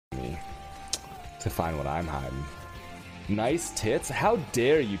to find what I'm hiding. Nice tits? How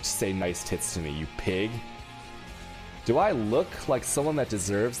dare you say nice tits to me, you pig? Do I look like someone that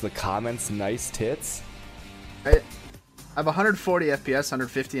deserves the comments nice tits? I have 140 FPS,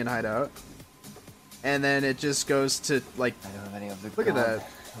 150 in hideout. And then it just goes to like, I don't have any of the look at that.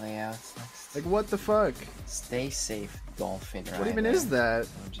 Layouts. Like what the fuck? Stay safe, dolphin. What even is that?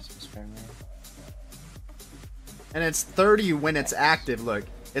 Just whisper me. And it's 30 when it's active. Look,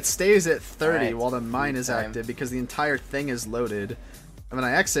 it stays at 30 Right. while the mine is active because the entire thing is loaded. And when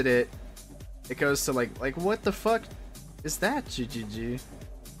I exit it, it goes to like what the fuck is that? GGG.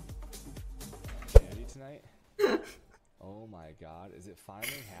 Candy tonight? Oh my god, is it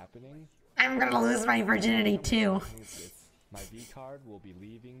finally happening? I'm gonna lose my virginity too. My V card will be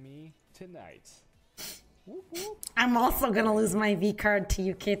leaving me tonight. I'm also gonna lose my V card to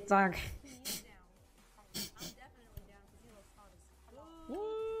you, Kate Dog.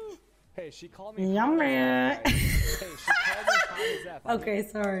 Hey, she called me. Yummy. Hey, she called me hot as F. Okay,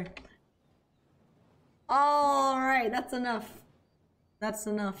 sorry. Alright, that's enough. That's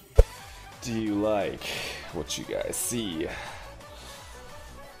enough. Do you like what you guys see?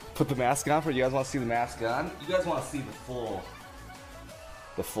 Put the mask on for you guys want to see the mask on? You guys want to see the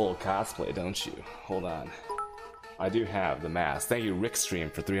full cosplay, don't you? Hold on. I do have the mask. Thank you,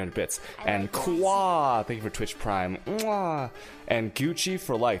 Rickstream, for 300 bits. And Kwa, thank you for Twitch Prime. Mwah. And Gucci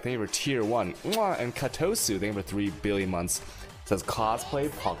for like, thank you for tier 1. Mwah. And Katosu, thank you for 3 billion months. It says cosplay,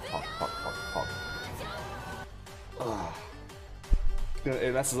 pog, pog, pog, pog, pog. Ugh.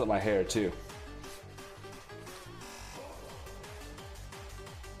 It messes up my hair too.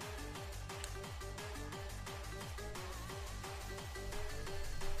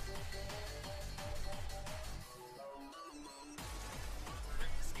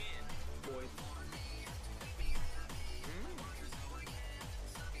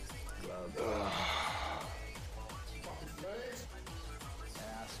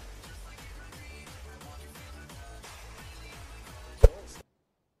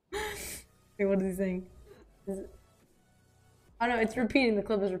 Wait, what is he saying? Oh no, it's repeating. The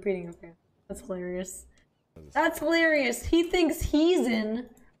clip is repeating. Okay. That's hilarious. That's hilarious. He thinks he's in.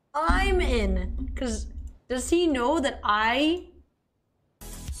 I'm in. Because does he know that I'm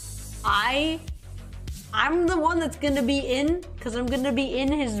the one that's gonna be in? Because I'm gonna be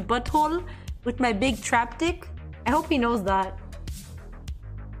in his butthole with my big trap dick? I hope he knows that.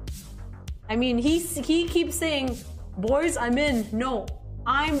 I mean, he keeps saying, boys, I'm in. No,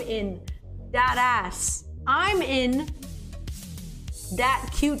 I'm in. That ass. I'm in that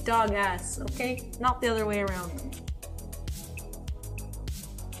cute dog ass, okay? Not the other way around.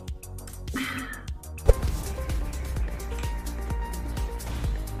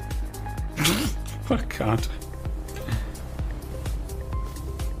 Oh god.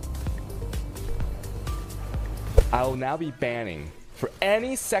 I will now be banning for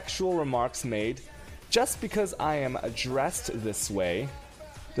any sexual remarks made. Just because I am dressed this way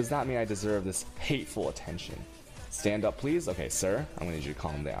does not mean I deserve this hateful attention. Stand up, please. Okay, sir, I'm gonna need you to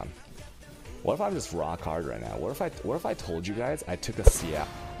calm down. What if I'm just rock hard right now? What if I told you guys I took a CF?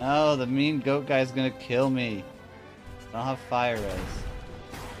 Oh, the mean goat guy's gonna kill me. I don't have fire res.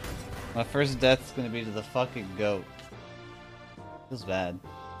 My first death's gonna be to the fucking goat. Feels bad.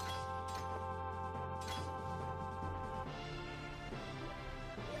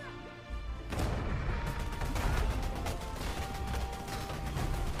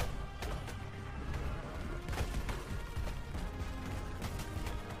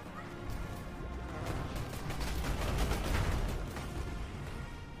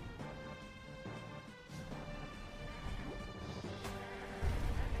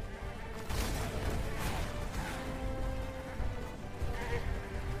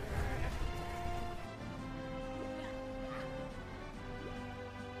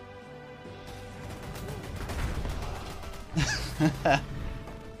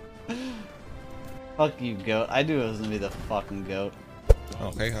 Fuck you, goat. I knew it was gonna be the fucking goat.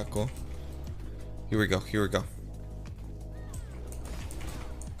 Okay, how cool. Here we go, here we go.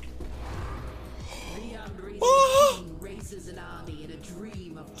 Oh!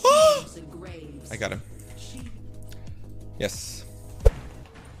 I got him. Yes.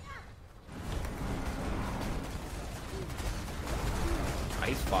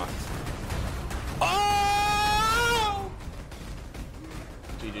 Icebox. Oh!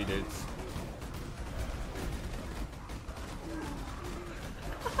 GG dudes.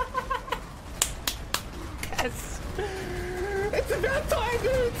 Yes! It's about time,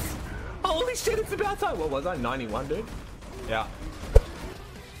 dudes! Holy shit, it's about time! What was I? 91, dude? Yeah.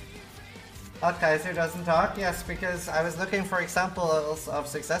 Kaiser doesn't talk? Yes, because I was looking for examples of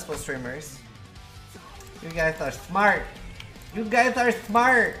successful streamers. You guys are smart. You guys are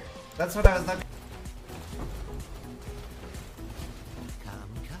smart. That's what I was looking.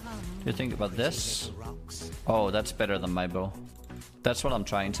 You think about this? Oh, that's better than my bow. That's what I'm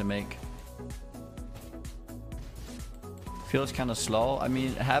trying to make. Feels kind of slow. I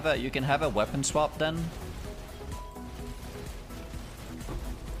mean, you can have a weapon swap then.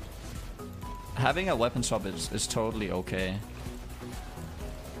 Having a weapon swap is totally okay.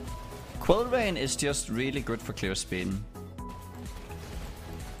 Quill Rain is just really good for clear speed.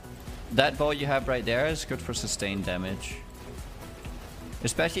 That bow you have right there is good for sustained damage.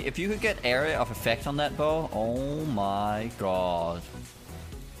 Especially if you could get area of effect on that bow. Oh my god.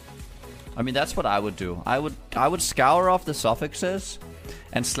 I mean, that's what I would do. I would scour off the suffixes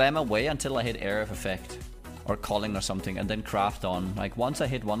and slam away until I hit area of effect or calling or something, and then craft on. Like once I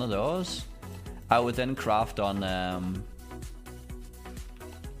hit one of those, I would then craft on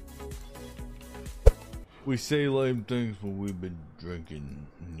We say lame things when we've been drinking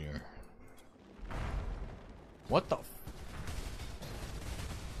here. What the?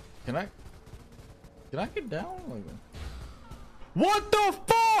 Can I get down? Like, what the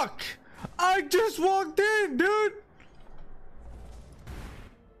fuck? I just walked in, dude.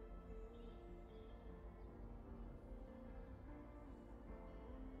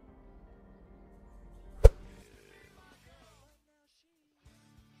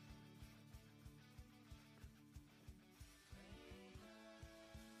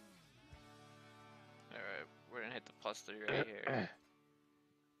 Alright, we're gonna hit the +3 right here.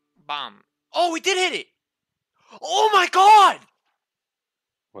 Bomb. Oh, we did hit it! Oh my god!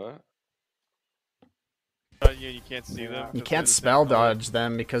 What? Yeah, you can't see them. You can't spell dodge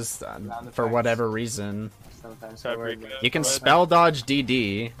them because for whatever reason. You can spell dodge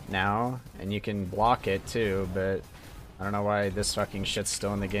DD now, and you can block it too, but I don't know why this fucking shit's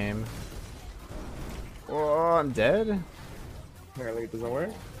still in the game. Oh, I'm dead? Apparently it doesn't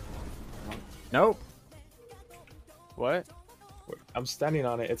work. Nope. What? I'm standing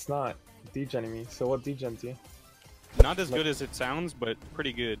on it. It's not degenning me. So what degens you? Not as good as it sounds, but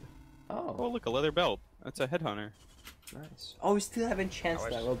pretty good. Oh. Oh, look, a leather belt. That's a headhunter. Nice. Oh, we still haven't chanced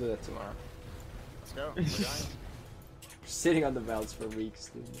that. We'll do that tomorrow. Let's go. We're dying. Sitting on the belts for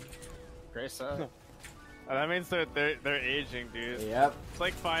weeks, dude. Great stuff. Oh, that means that they're aging, dude. Yep. It's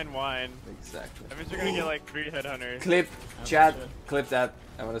like fine wine. Exactly. That means you're gonna get like 3 headhunters. Clip, chat, clip that.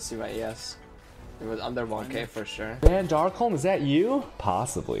 I want to see my ES. It was under 1k for sure. Man, Darkholm, is that you?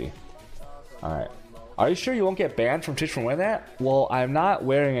 Possibly. Alright. Are you sure you won't get banned from Twitch from wearing that? Well, I'm not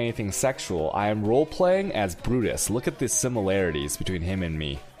wearing anything sexual. I am role-playing as Brutus. Look at the similarities between him and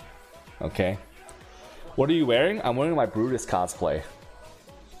me. Okay? What are you wearing? I'm wearing my Brutus cosplay.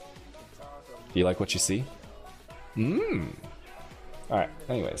 Do you like what you see? Alright,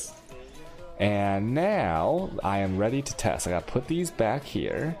 anyways. And now, I am ready to test. I gotta put these back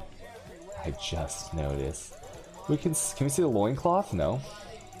here. I just noticed. Can we see the loincloth? No.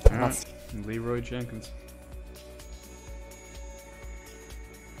 Leroy Jenkins.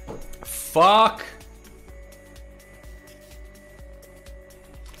 Fuck!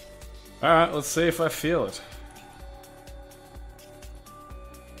 Alright, let's see if I feel it.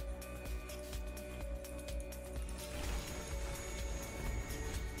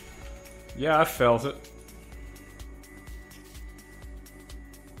 Yeah, I felt it.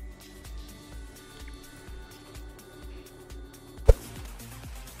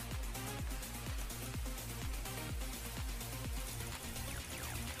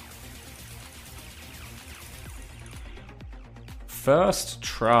 First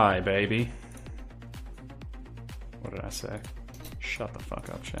try, baby. What did I say? Shut the fuck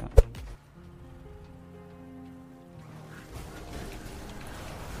up, chat.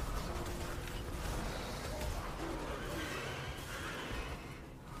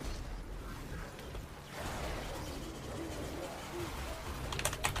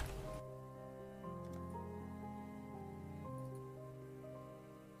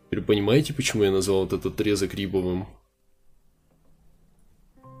 Теперь понимаете, почему я назвал этот отрезок рибовым?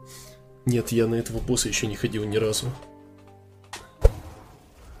 Нет, я на этого босса еще не ходил ни разу.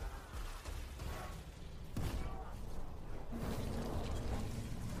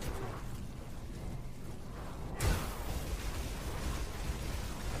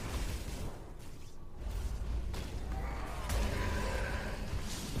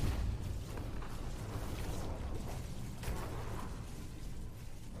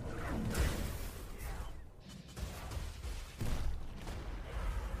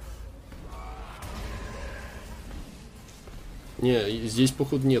 Не, здесь,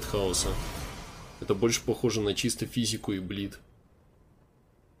 походу, нет хаоса. Это больше похоже на чисто физику и блид.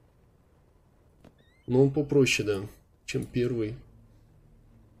 Но он попроще, да, чем первый.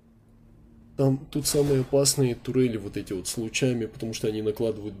 Тут самые опасные турели вот эти вот с лучами, потому что они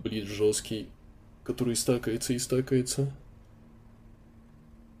накладывают блиц жесткий, который стакается и стакается.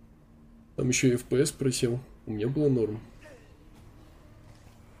 Там еще и FPS просел. У меня было норм.